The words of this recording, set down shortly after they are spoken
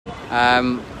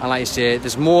And like I say,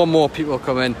 there's more and more people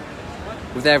coming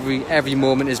with every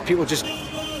moment. As people just,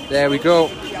 there we go.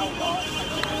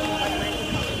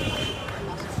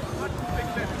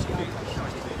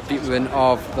 Beating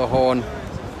of the horn.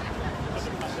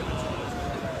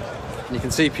 And you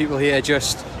can see people here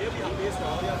just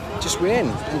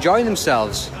waiting, enjoying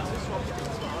themselves.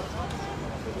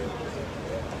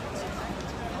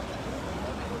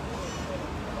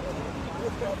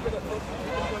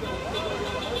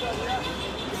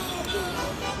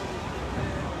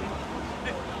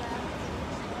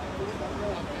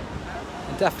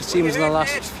 It definitely seems in the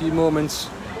last few moments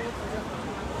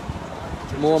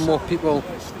more and more people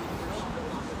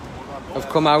have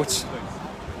come out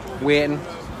waiting.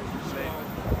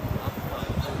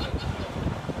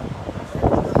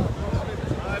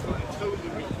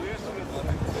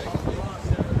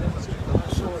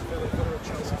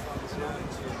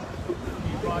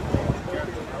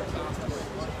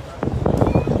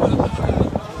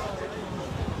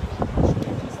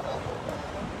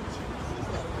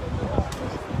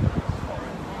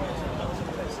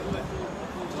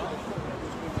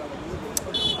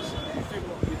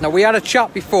 Now, we had a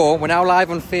chat before. We're now live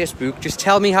on Facebook. Just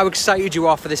tell me how excited you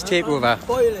are for this takeover. I'm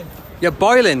boiling. You're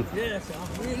boiling? Yes,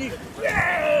 I'm really...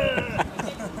 Yeah!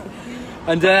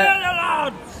 And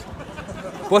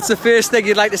what's the first thing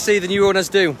you'd like to see the new owners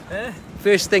do?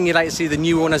 First thing you'd like to see the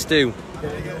new owners do?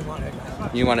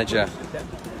 New manager.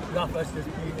 What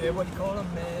do you call them?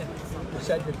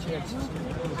 Said the church.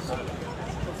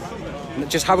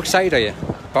 Just how excited are you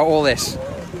about all this?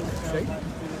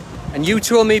 And you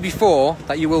told me before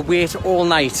that you will wait all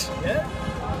night. Yeah.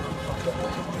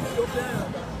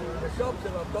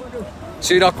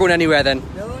 So you're not going anywhere then?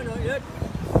 No, not yet.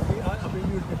 I've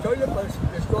been using the toilet, but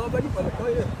it's not ready for the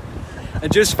toilet.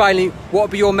 And just finally, what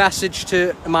would be your message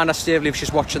to Amanda Staveley if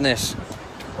she's watching this?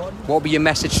 Pardon? What would be your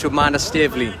message to Amanda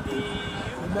Staveley?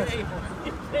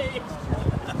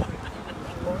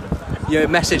 Your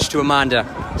message to Amanda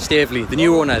Staveley, the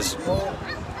new owners. Oh,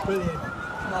 brilliant.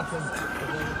 Nothing.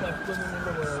 Best women in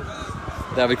the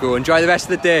world. There we go. Enjoy the rest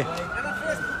of the day.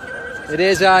 It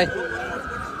is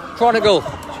Chronicle.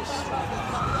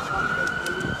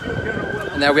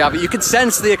 And there we have it. You can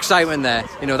sense the excitement there.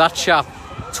 You know, that chap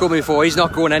told me before, he's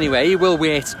not going anywhere. He will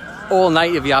wait all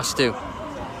night if he has to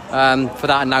for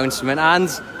that announcement. And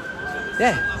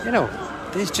yeah, you know,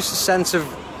 there's just a sense of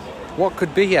what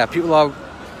could be here. People are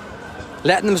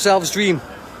letting themselves dream,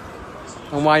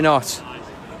 and why not?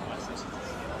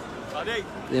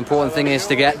 The important thing is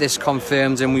to get this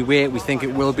confirmed, and we wait. We think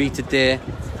it will be today.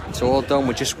 It's all done.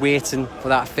 We're just waiting for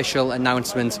that official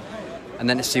announcement, and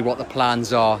then to see what the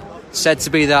plans are. Said to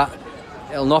be that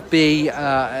it'll not be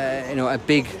a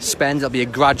big spend. It'll be a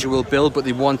gradual build, but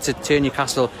they want to turn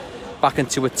Newcastle back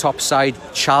into a top side,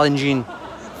 challenging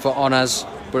for honours.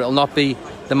 But it'll not be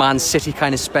the Man City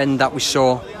kind of spend that we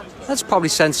saw. That's probably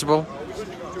sensible.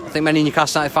 I think many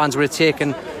Newcastle United fans would have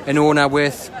taken an owner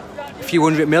worth a few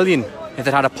 $100 million if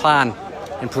they'd had a plan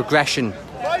and progression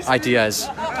ideas.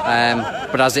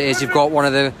 But as it is, you've got one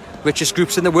of the richest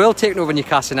groups in the world taking over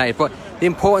Newcastle United. But the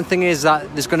important thing is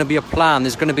that there's going to be a plan.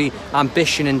 There's going to be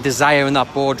ambition and desire in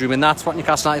that boardroom, and that's what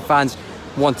Newcastle United fans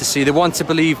want to see. They want to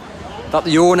believe that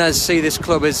the owners see this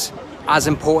club as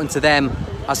important to them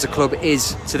as the club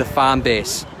is to the fan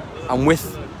base. And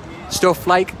with stuff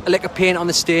like a lick of paint on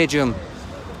the stadium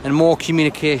and more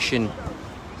communication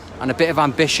and a bit of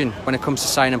ambition when it comes to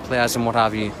signing players and what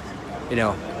have you, you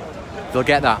know, they'll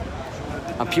get that.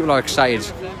 And people are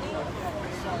excited.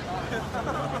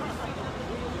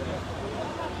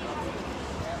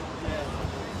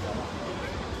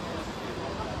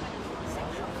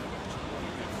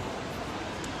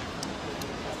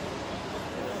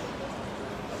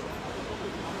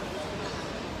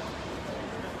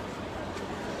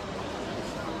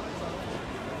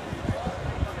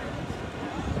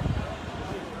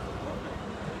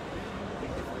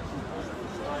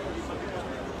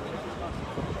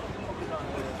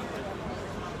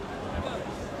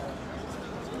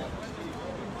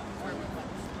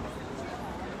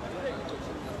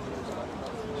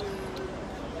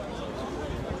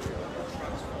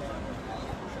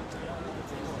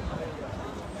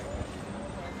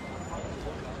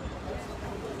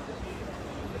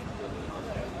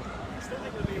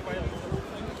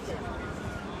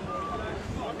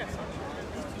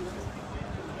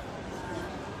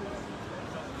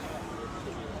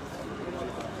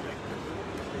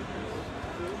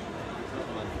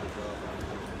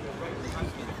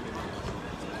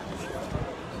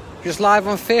 Just live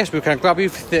on Facebook. Can I grab you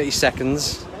for 30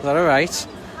 seconds? Is that alright?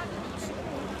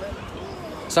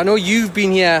 So I know you've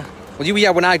been here, well, you were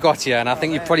here when I got here, and I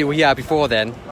think you probably were here before then.